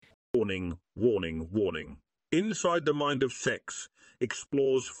Warning, warning, warning. Inside the Mind of Sex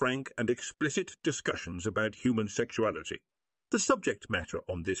explores frank and explicit discussions about human sexuality. The subject matter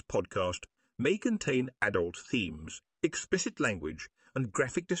on this podcast may contain adult themes, explicit language, and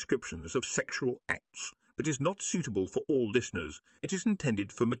graphic descriptions of sexual acts that is not suitable for all listeners. It is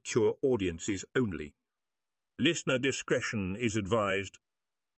intended for mature audiences only. Listener discretion is advised.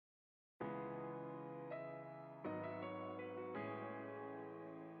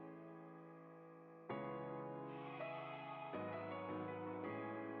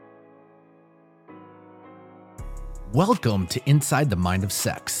 Welcome to Inside the Mind of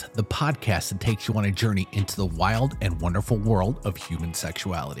Sex, the podcast that takes you on a journey into the wild and wonderful world of human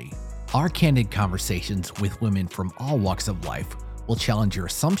sexuality. Our candid conversations with women from all walks of life will challenge your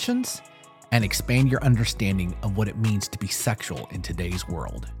assumptions and expand your understanding of what it means to be sexual in today's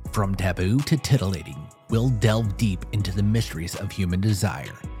world. From taboo to titillating, we'll delve deep into the mysteries of human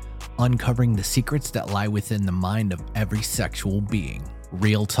desire, uncovering the secrets that lie within the mind of every sexual being.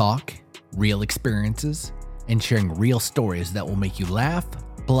 Real talk, real experiences, and sharing real stories that will make you laugh,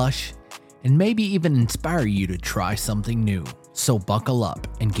 blush, and maybe even inspire you to try something new. So buckle up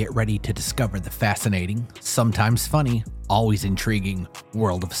and get ready to discover the fascinating, sometimes funny, always intriguing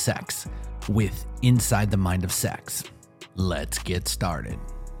world of sex with Inside the Mind of Sex. Let's get started.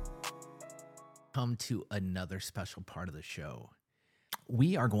 Come to another special part of the show.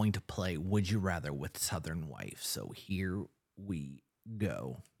 We are going to play Would You Rather with Southern Wife. So here we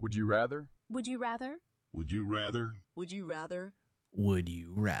go. Would you rather? Would you rather? Would you rather? Would you rather? Would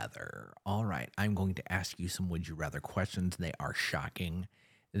you rather? All right, I'm going to ask you some would you rather questions. They are shocking.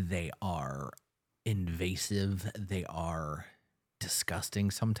 They are invasive. They are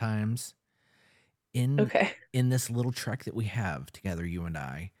disgusting sometimes. In this little trek that we have together, you and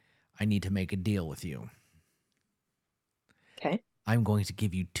I need to make a deal with you. Okay. I'm going to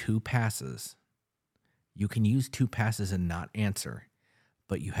give you 2 passes. You can use 2 passes and not answer,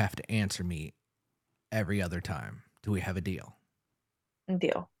 but you have to answer me every other time. Do we have a deal?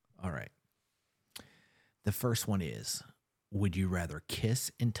 Deal. All right. The first one is, would you rather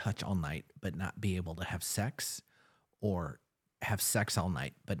kiss and touch all night but not be able to have sex, or have sex all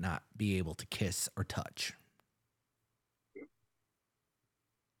night but not be able to kiss or touch?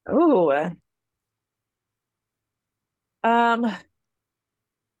 Oh.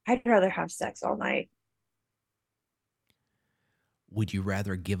 I'd rather have sex all night. Would you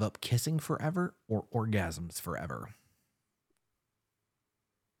rather give up kissing forever or orgasms forever?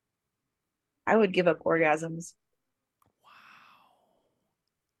 I would give up orgasms. Wow.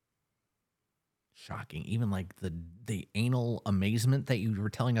 Shocking. Even like the anal amazement that you were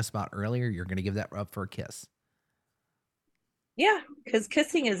telling us about earlier, you're going to give that up for a kiss. Yeah, because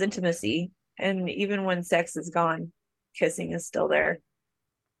kissing is intimacy. And even when sex is gone, kissing is still there.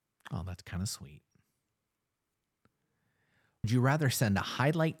 Oh, that's kind of sweet. Would you rather send a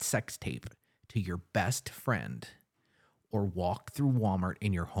highlight sex tape to your best friend or walk through Walmart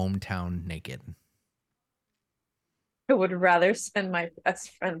in your hometown naked? I would rather send my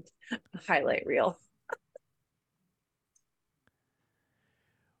best friend a highlight reel.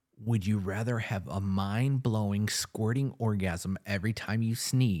 Would you rather have a mind-blowing squirting orgasm every time you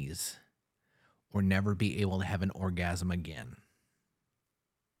sneeze or never be able to have an orgasm again?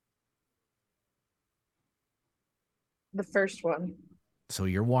 The first one. So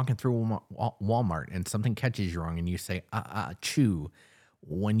you're walking through Walmart and something catches you wrong and you say, chew.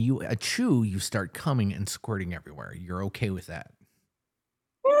 When you chew, you start coming and squirting everywhere. You're okay with that?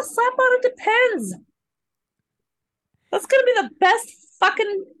 Yeah, slap on it depends. That's going to be the best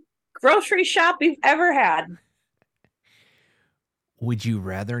fucking grocery shop you've ever had. Would you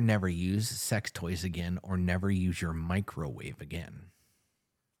rather never use sex toys again or never use your microwave again?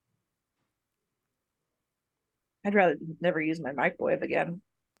 I'd rather never use my microwave again.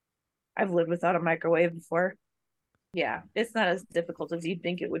 I've lived without a microwave before. Yeah, it's not as difficult as you'd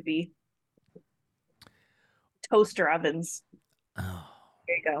think it would be. Toaster ovens. Oh,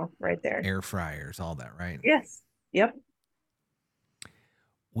 there you go, right there. Air fryers, all that, right? Yes. Yep.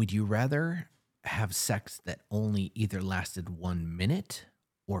 Would you rather have sex that only either lasted 1 minute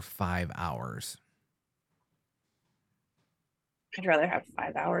or 5 hours? I'd rather have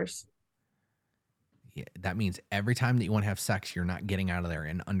 5 hours. Yeah, that means every time that you want to have sex, you're not getting out of there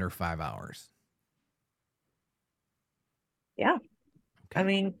in under 5 hours. Yeah. Okay. I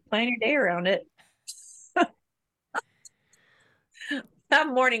mean, plan your day around it. that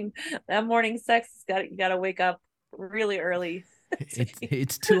morning sex, you gotta wake up really early.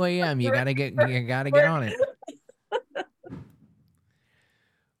 It's 2 a.m. You gotta get on it.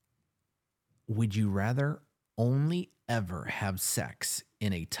 Would you rather only ever have sex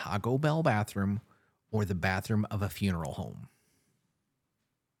in a Taco Bell bathroom or the bathroom of a funeral home?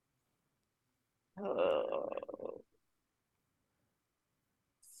 Oh,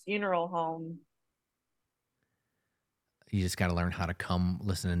 funeral home. You just got to learn how to come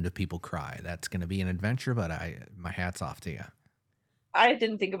listening to people cry. That's going to be an adventure, but my hat's off to you. I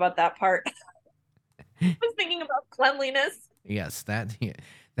didn't think about that part. I was thinking about cleanliness. Yes, that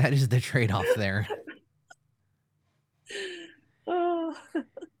is the trade-off there. Oh.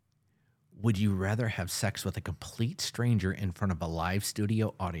 Would you rather have sex with a complete stranger in front of a live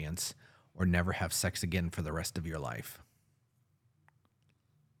studio audience or never have sex again for the rest of your life?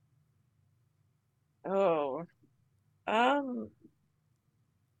 Oh. I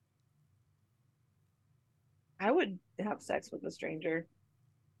would have sex with a stranger.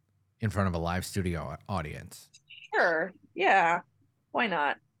 In front of a live studio audience? Sure. Yeah. Why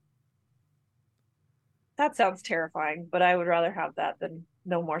not? That sounds terrifying, but I would rather have that than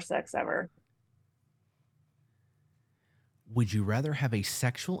no more sex ever. Would you rather have a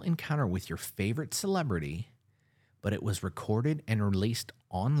sexual encounter with your favorite celebrity, but it was recorded and released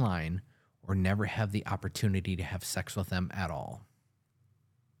online, or never have the opportunity to have sex with them at all?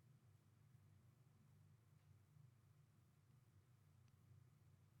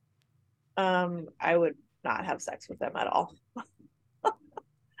 I would not have sex with them at all.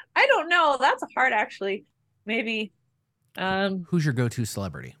 I don't know. That's hard, actually. Maybe. Who's your go-to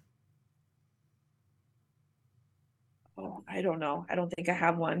celebrity? Oh, I don't know. I don't think I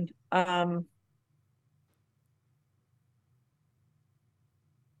have one. Uh,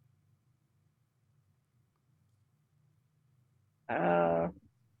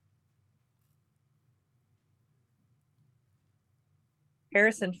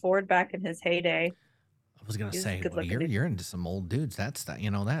 Harrison Ford back in his heyday. I was gonna He's a say, good well, looking dude. you're into some old dudes. That's that,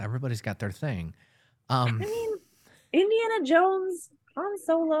 that everybody's got their thing. I mean, Indiana Jones, Han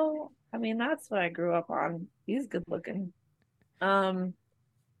Solo. I mean, that's what I grew up on. He's good looking. But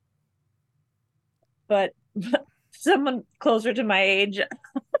someone closer to my age.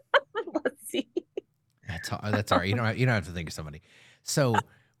 Let's see. That's all right. You don't have to think of somebody. So,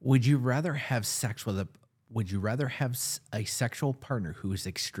 would you rather have sex with a? Would you rather have a sexual partner who is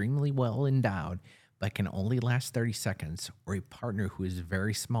extremely well endowed but can only last 30 seconds, or a partner who is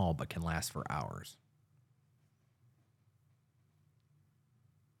very small but can last for hours?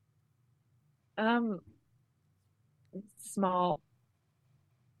 Um, Small.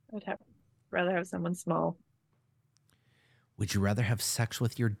 I'd have rather have someone small. Would you rather have sex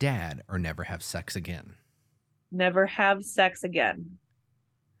with your dad or never have sex again? Never have sex again.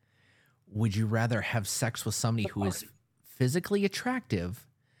 Would you rather have sex with somebody who is physically attractive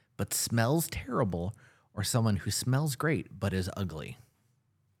but smells terrible, or someone who smells great but is ugly?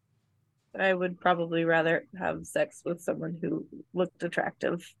 I would probably rather have sex with someone who looked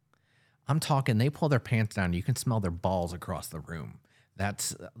attractive. I'm talking they pull their pants down, you can smell their balls across the room.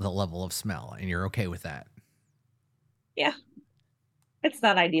 That's the level of smell, and you're okay with that. Yeah. It's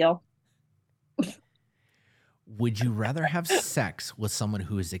not ideal. Would you rather have sex with someone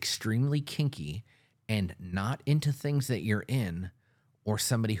who is extremely kinky and not into things that you're in, or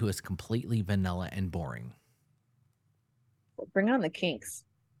somebody who is completely vanilla and boring? Bring on the kinks.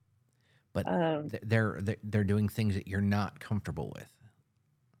 But they're doing things that you're not comfortable with.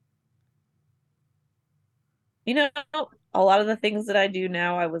 You know, a lot of the things that I do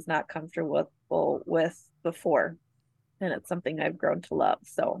now, I was not comfortable with before, and it's something I've grown to love.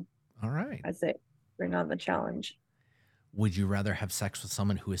 So, all right, I say, bring on the challenge. Would you rather have sex with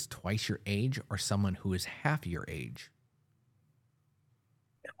someone who is twice your age or someone who is half your age?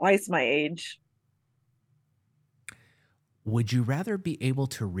 Twice my age. Would you rather be able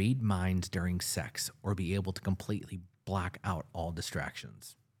to read minds during sex or be able to completely block out all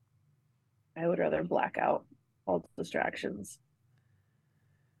distractions? I would rather black out all distractions.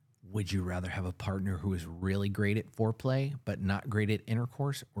 Would you rather have a partner who is really great at foreplay but not great at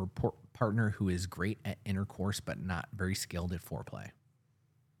intercourse, or a partner who is great at intercourse but not very skilled at foreplay?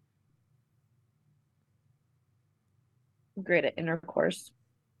 Great at intercourse.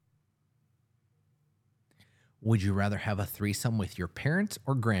 Would you rather have a threesome with your parents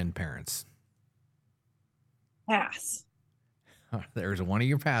or grandparents? Pass. There's one of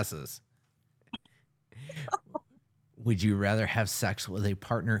your passes. Would you rather have sex with a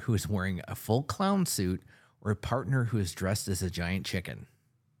partner who is wearing a full clown suit or a partner who is dressed as a giant chicken?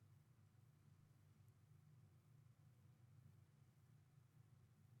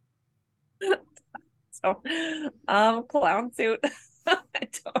 So, clown suit. I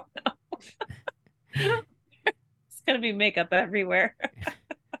don't know. It's gonna be makeup everywhere.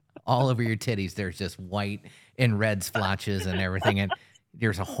 All over your titties, there's just white and red splotches and everything. And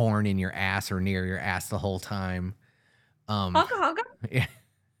there's a horn in your ass or near your ass the whole time. Honka honka. Yeah,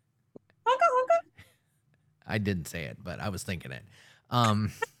 Honka honka. I didn't say it, but I was thinking it.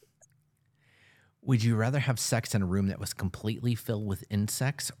 Would you rather have sex in a room that was completely filled with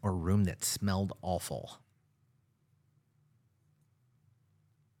insects or a room that smelled awful?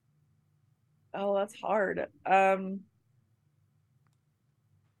 Oh, that's hard.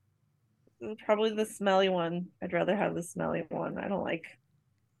 Probably the smelly one. I'd rather have the smelly one. I don't like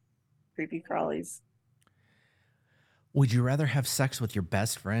creepy crawlies. Would you rather have sex with your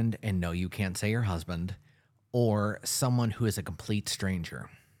best friend and no, you can't say your husband, or someone who is a complete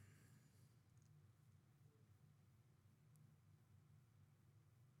stranger?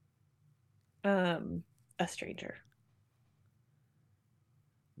 A stranger.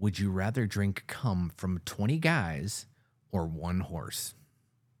 Would you rather drink cum from 20 guys or one horse?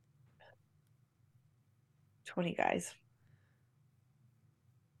 20 guys.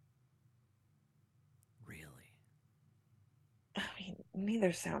 Really? I mean,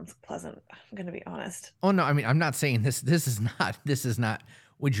 neither sounds pleasant. I'm gonna be honest. Oh no, I mean, I'm not saying this. This is not.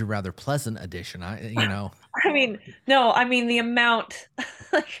 Would you rather pleasant edition? I mean, no, I mean the amount.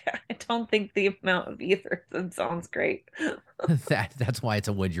 Like, I don't think the amount of either of them sounds great. that's why it's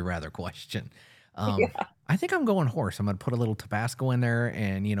a would you rather question. Yeah. I think I'm going horse. I'm gonna put a little Tabasco in there,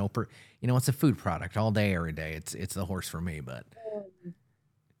 and it's a food product all day, every day. It's the horse for me. But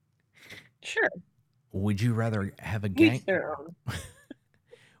Sure. would you rather have a Each gang? their own.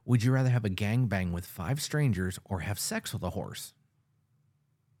 Would you rather have a gangbang with 5 strangers or have sex with a horse?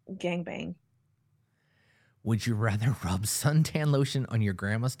 Gangbang. Would you rather rub suntan lotion on your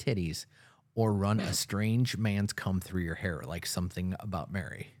grandma's titties or run a strange man's cum through your hair like Something About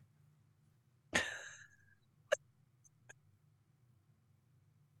Mary?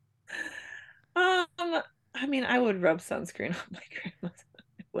 I mean, I would rub sunscreen on my grandma's.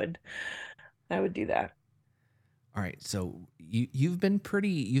 I would do that. All right, so you've been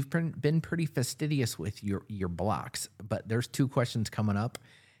pretty fastidious with your blocks, but there's 2 questions coming up,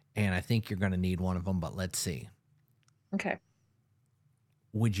 and I think you're going to need one of them. But let's see. Okay.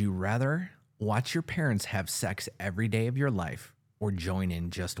 Would you rather watch your parents have sex every day of your life or join in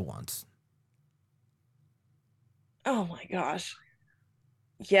just once? Oh my gosh.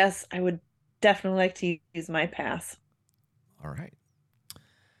 Yes, I would definitely like to use my pass. All right.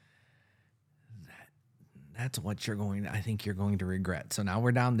 That's what I think you're going to regret. So now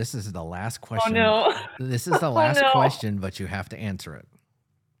we're down. This is the last question. Oh no. This is the last question, but you have to answer it.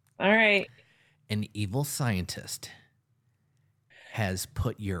 All right. An evil scientist has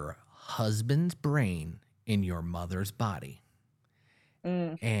put your husband's brain in your mother's body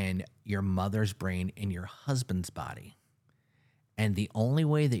and your mother's brain in your husband's body. And the only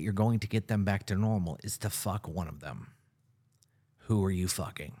way that you're going to get them back to normal is to fuck one of them. Who are you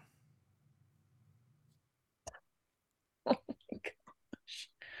fucking? Oh my gosh.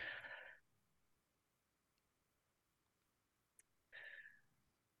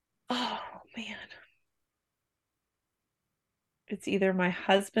 Oh man. It's either my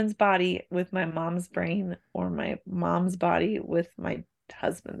husband's body with my mom's brain or my mom's body with my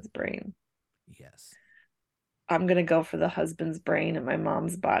husband's brain. Yes. I'm going to go for the husband's brain and my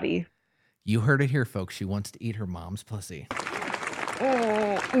mom's body. You heard it here, folks. She wants to eat her mom's pussy.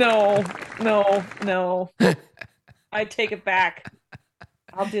 Oh, no. I take it back.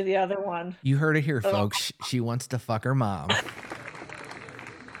 I'll do the other one. You heard it here, folks. She wants to fuck her mom.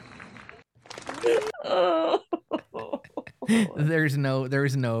 Oh. There's no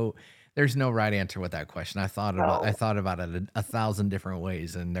right answer with that question. I thought about it 1,000 different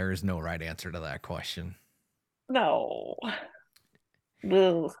ways, and there is no right answer to that question. No.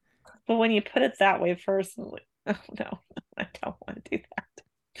 Ugh. But when you put it that way first, I'm like, oh no, I don't want to do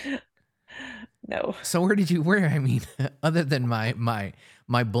that. No. So other than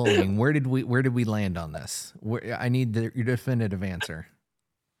my bullying, where did we land on this? I need your definitive answer.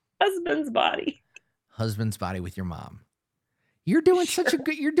 Husband's body. Husband's body with your mom. You're doing such a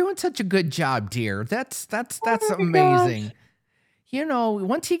good job, dear. That's amazing. Gosh.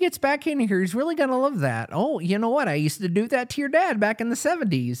 Once he gets back in here, he's really gonna love that. Oh, you know what? I used to do that to your dad back in the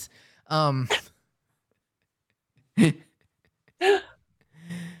 70s. I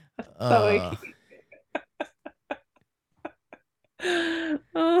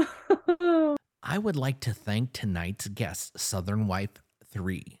would like to thank tonight's guest,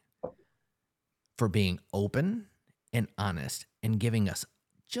 Southernwife3, for being open and honest and giving us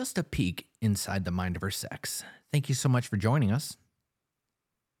just a peek inside the mind of her sex. Thank you so much for joining us.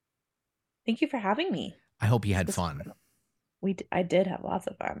 Thank you for having me. I hope you had fun. I did have lots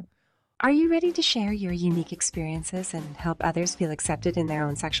of fun. Are you ready to share your unique experiences and help others feel accepted in their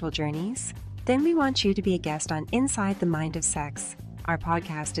own sexual journeys? Then we want you to be a guest on Inside the Mind of Sex. Our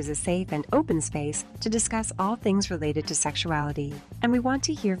podcast is a safe and open space to discuss all things related to sexuality, and we want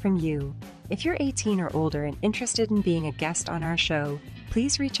to hear from you. If you're 18 or older and interested in being a guest on our show,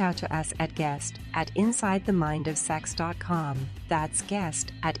 please reach out to us at guest@insidethemindofsex.com. That's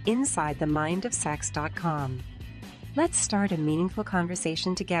guest@insidethemindofsex.com. Let's start a meaningful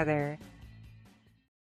conversation together.